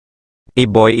a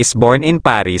boy is born in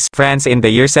Paris, France in the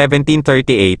year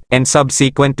 1738, and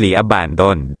subsequently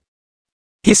abandoned.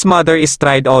 His mother is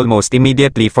tried almost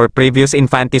immediately for previous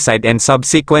infanticide and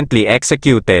subsequently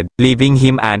executed, leaving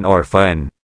him an orphan.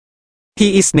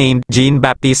 He is named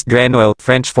Jean-Baptiste Grenouille,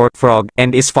 French for frog,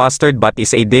 and is fostered but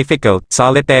is a difficult,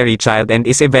 solitary child and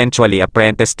is eventually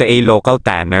apprenticed to a local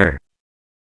tanner.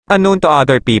 Unknown to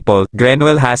other people,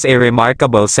 Grenouille has a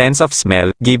remarkable sense of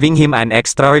smell, giving him an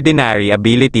extraordinary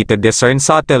ability to discern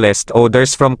subtlest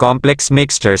odors from complex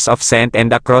mixtures of scent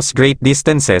and across great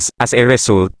distances. As a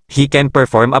result, he can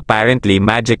perform apparently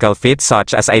magical feats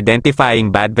such as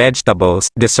identifying bad vegetables,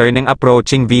 discerning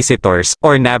approaching visitors,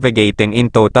 or navigating in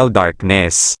total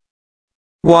darkness.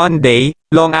 One day,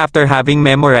 long after having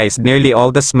memorized nearly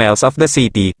all the smells of the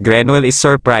city, Grenouille is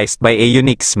surprised by a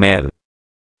unique smell.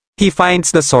 He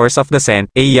finds the source of the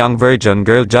scent, a young virgin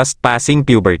girl just passing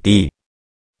puberty.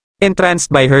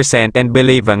 Entranced by her scent and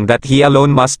believing that he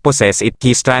alone must possess it,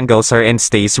 he strangles her and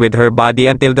stays with her body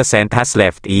until the scent has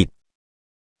left it.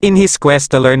 In his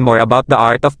quest to learn more about the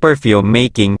art of perfume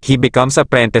making, he becomes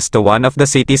apprenticed to one of the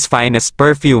city's finest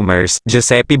perfumers,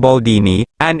 Giuseppe Baldini,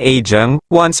 an aging,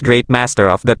 once great master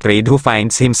of the trade who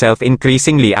finds himself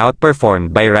increasingly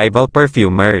outperformed by rival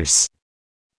perfumers.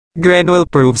 Grenouille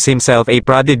proves himself a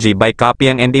prodigy by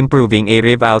copying and improving a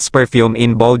rival's perfume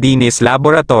in Baldini's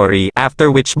laboratory, after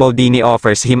which Baldini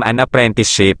offers him an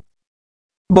apprenticeship.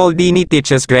 Baldini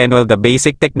teaches Grenouille the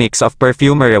basic techniques of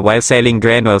perfumery while selling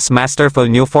Grenouille's masterful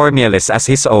new formulas as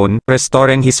his own,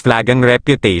 restoring his flagging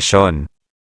reputation.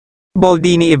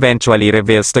 Baldini eventually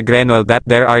reveals to Grenouille that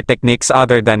there are techniques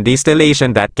other than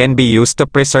distillation that can be used to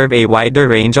preserve a wider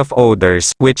range of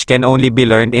odors, which can only be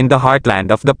learned in the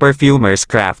heartland of the perfumer's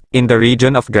craft, in the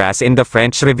region of Grasse in the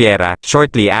French Riviera.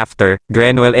 Shortly after,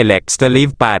 Grenouille elects to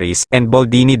leave Paris, and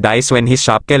Baldini dies when his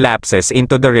shop collapses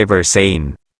into the River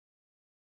Seine.